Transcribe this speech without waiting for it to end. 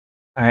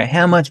Alright,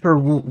 how much for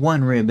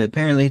one rib?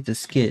 Apparently it's a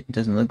skit. It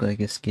doesn't look like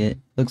a skit.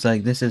 Looks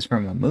like this is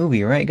from a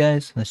movie, right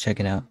guys? Let's check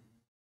it out.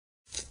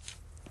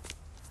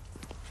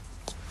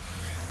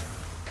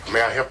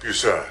 May I help you,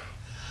 sir?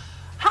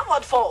 How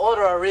much for an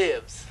order of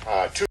ribs?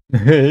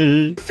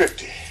 $2.50.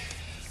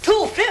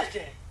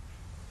 $2.50?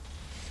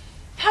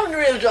 How many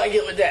ribs do I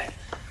get with that?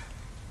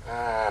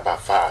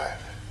 About 5.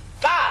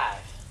 5?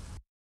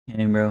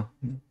 Hey bro.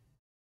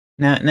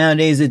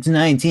 Nowadays it's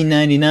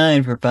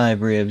 $19.99 for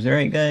 5 ribs,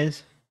 right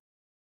guys?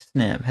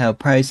 Snap, how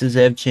prices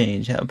have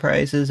changed. How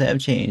prices have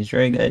changed,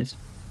 right guys?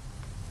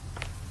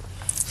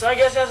 So I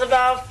guess that's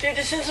about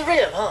 50 cents a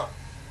rib, huh?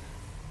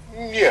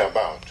 Yeah,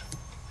 about.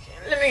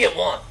 Let me get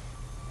one.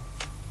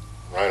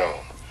 Right on.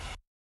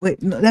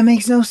 Wait, no, that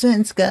makes no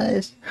sense,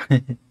 guys.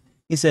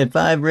 He said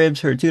 5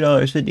 ribs for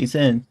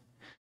 $2.50.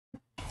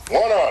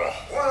 One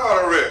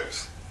order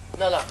ribs.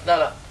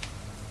 No.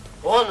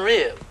 One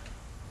rib.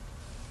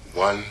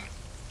 One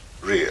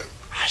rib.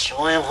 I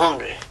sure am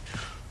hungry.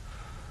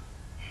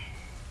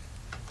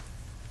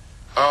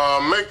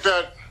 Make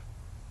that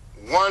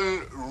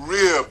one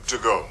rib to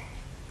go.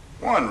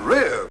 One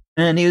rib?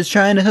 And he was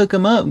trying to hook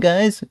him up,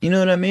 guys. You know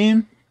what I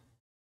mean?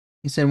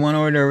 He said one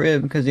order of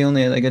rib because he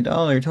only had like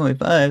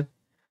 $1.25.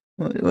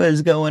 What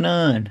is going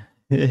on?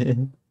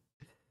 I'm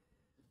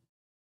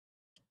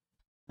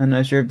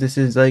not sure if this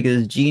is like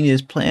his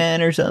genius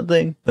plan or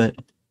something, but...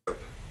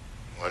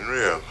 One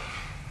rib.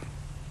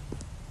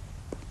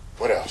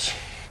 What else?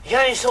 You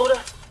got any soda?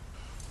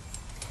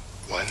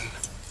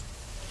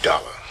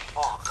 $1.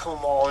 Oh,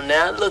 come on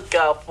now. Look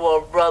out for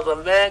a brother,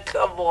 man.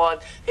 Come on.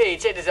 Hey,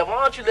 check this out.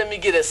 Why don't you let me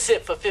get a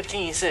sip for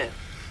 15 cents?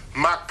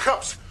 My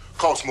cups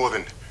cost more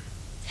than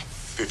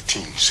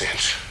 15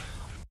 cents.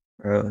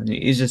 Bro,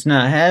 he's just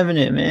not having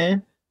it,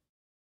 man.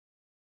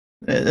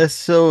 That's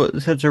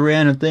such a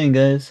random thing,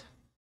 guys.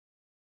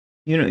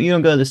 You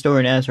don't go to the store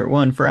and ask for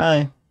one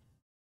fry.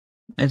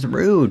 That's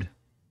rude.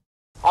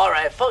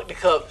 Alright, fuck the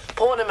cup.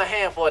 Pour it in my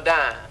hand for a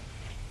dime.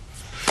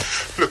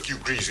 Look, you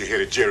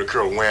greasy-headed Jerry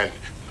Curl Wan.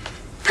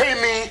 Pay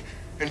me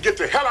and get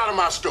the hell out of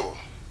my store.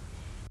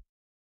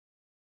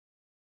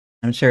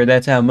 I'm sure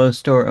that's how most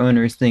store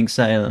owners think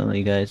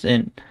silently, guys.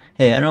 And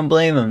hey, I don't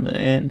blame them,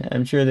 man.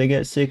 I'm sure they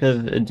get sick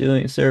of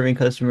serving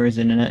customers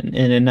in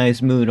a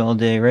nice mood all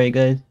day, right,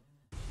 guys?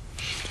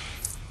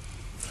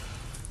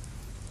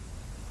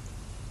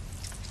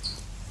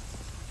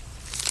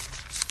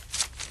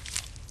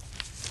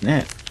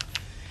 Snap.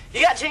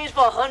 You got change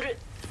for 100?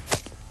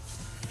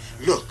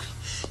 Look,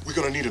 we're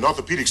gonna need an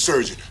orthopedic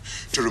surgeon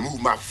to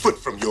remove my foot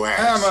from your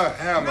ass.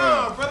 Hammer.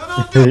 No, brother,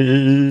 don't do it.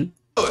 You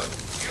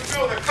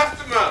know the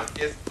customer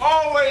is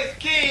always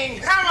king.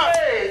 Hammer.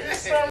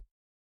 Hey,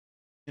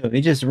 Yo,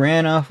 he just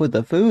ran off with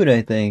the food,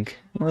 I think.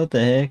 What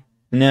the heck?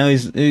 Now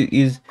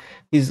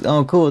he's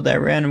all cool with that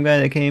random guy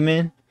that came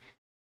in.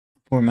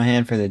 Pour my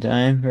hand for the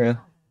dime, bro.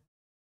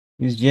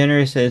 He's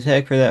generous as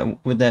heck for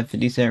that with that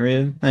 50-cent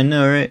rib. I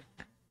know, right?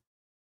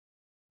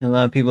 A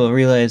lot of people don't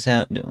realize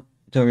how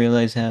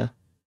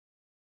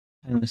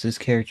famous this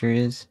character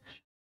is.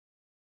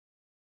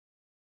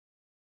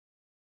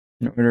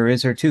 An order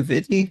is for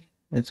 $2.50?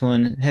 That's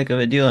one heck of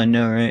a deal, I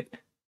know, right?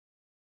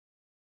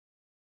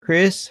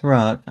 Chris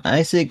Rock,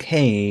 Isaac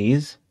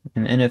Hayes,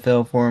 an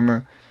NFL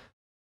farmer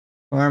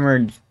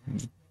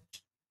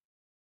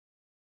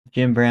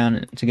Jim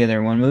Brown together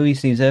in one movie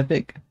seems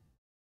epic.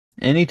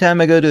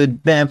 Anytime I go to a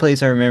bad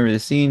place, I remember the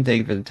scene. Thank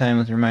you for the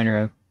timeless reminder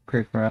of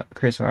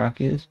Chris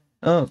Rock is.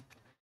 Oh,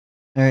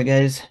 alright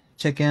guys,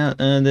 check out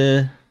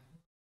the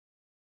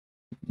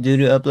dude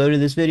who uploaded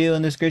this video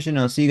in the description.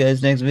 I'll see you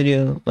guys next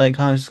video. Like,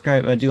 comment,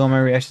 subscribe. I do all my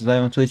reactions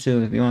live on Twitch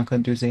too. If you want to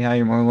come through, say hi,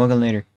 you're more than welcome later.